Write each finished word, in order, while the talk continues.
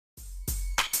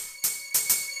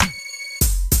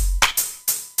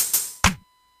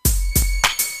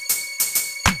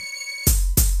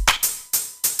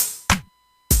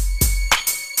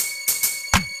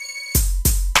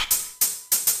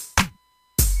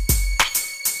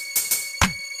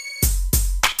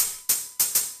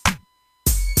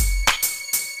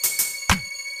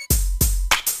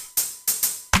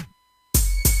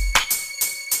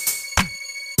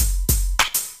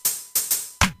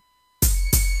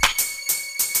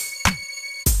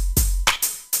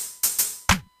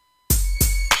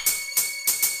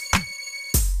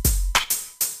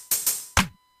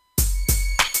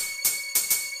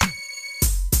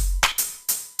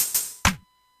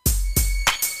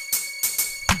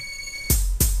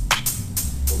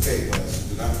Okay, guys,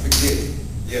 do not forget.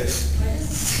 Yes. Why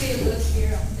does it say look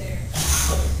here up there?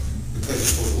 Because you're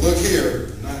supposed to look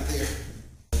here, not there.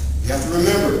 You have to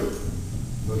remember,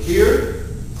 look here,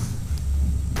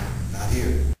 not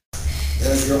here.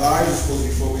 As your eyes are supposed to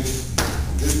be focused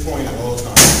on this point at all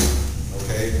times.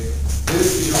 Okay?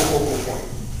 This is your focal point.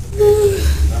 Okay?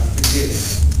 Do not forget.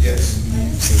 Yes. Why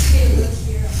does it say look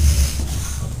here up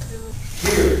there?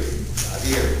 Here, not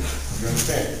here. You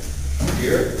understand?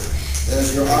 Here,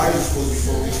 as your eyes are supposed to be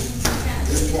focused on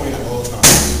this point at all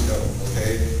times. No,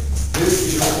 okay? This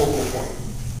is your focal point.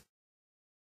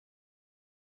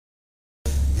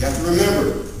 You have to remember,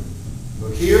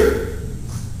 look here,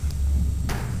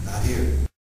 not here.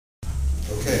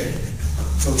 Okay,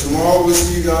 so tomorrow we'll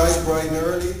see you guys bright and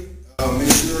early.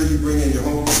 Make sure you bring in your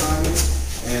homework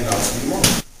assignments, and I'll see you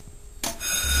tomorrow.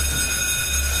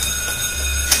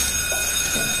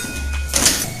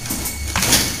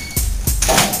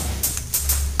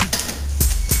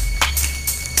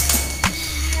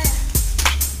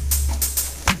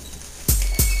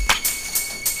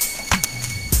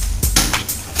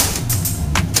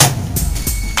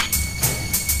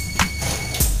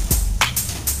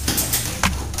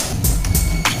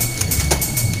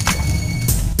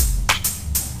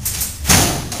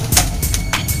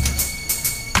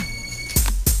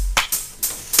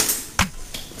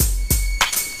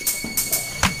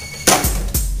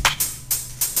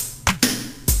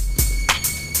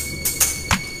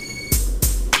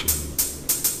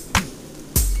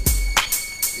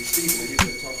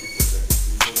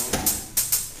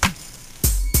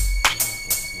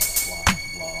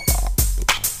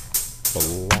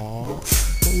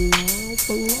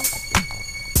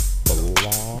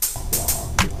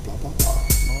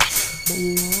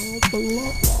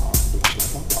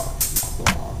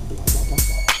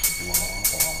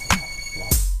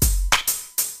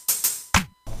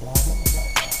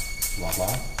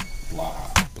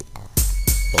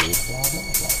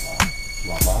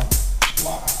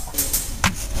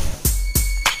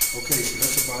 Okay, so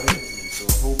that's about it. And so I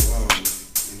hope you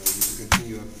can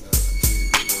continue the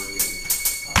good work, and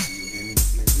I'll see you again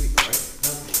next week. All right?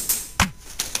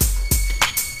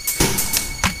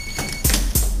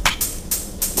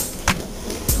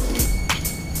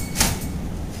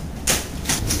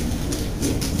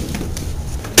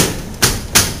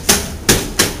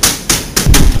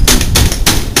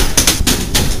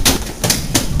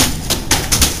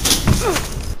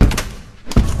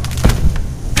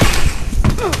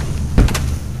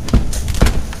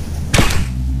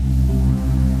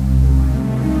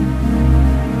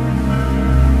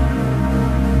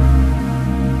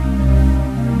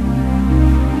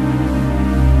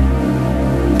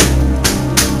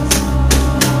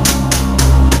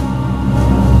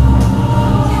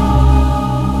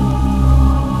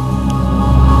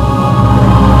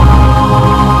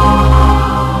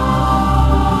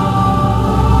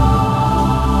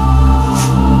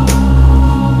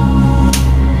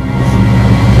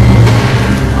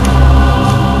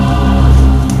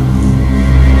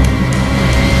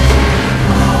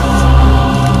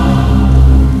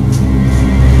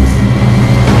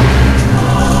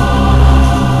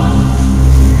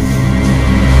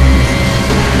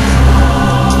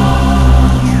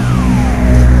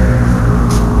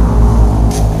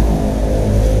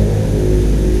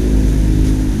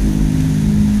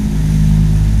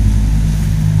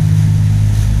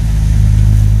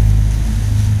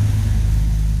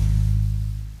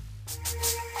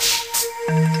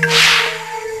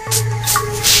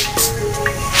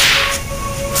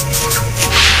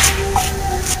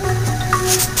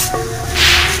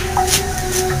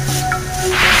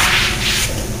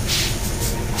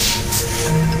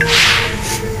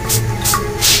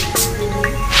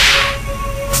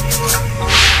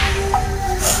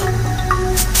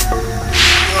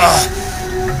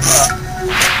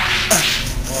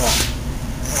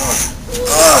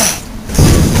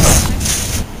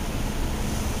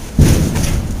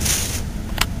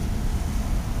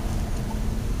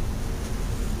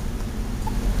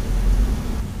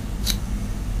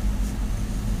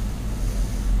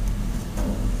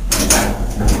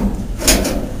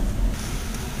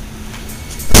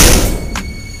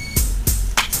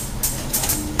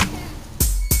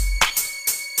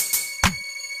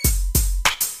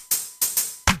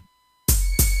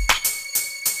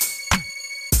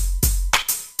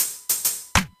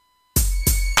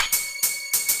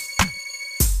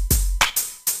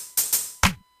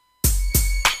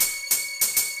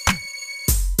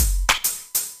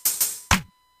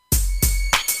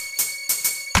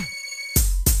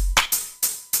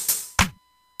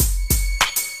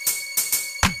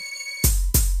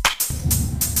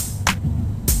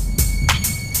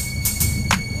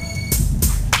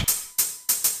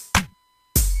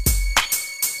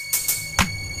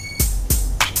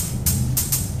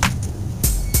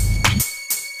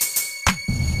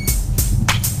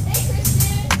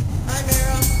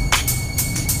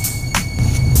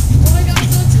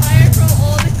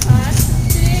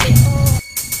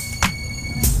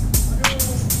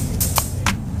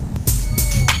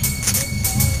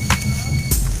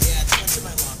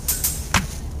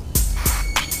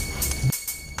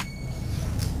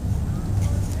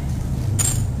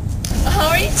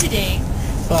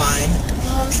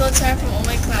 back from all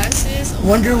my classes.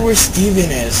 Wonder where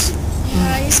Steven is.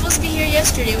 Yeah, he's supposed to be here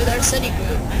yesterday with our study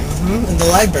group. In the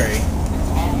library.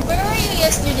 Where were you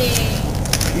yesterday?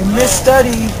 You missed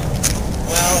study.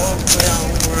 Well,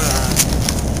 we're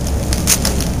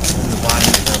in the bottom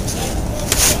of the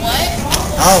What?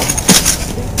 Oh.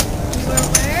 You were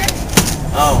where?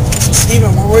 Oh.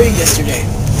 Steven, where were you yesterday?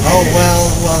 Oh, well,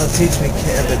 the teacher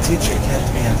kept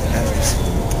me after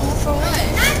school. Well, for what?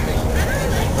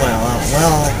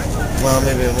 Well,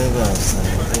 maybe I was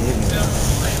the evening.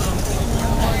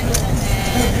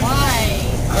 Why?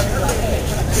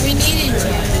 We needed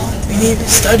you. We needed to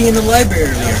study in the library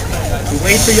earlier. We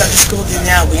waited for you after school till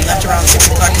now. We left around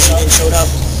 6 o'clock because you didn't show up.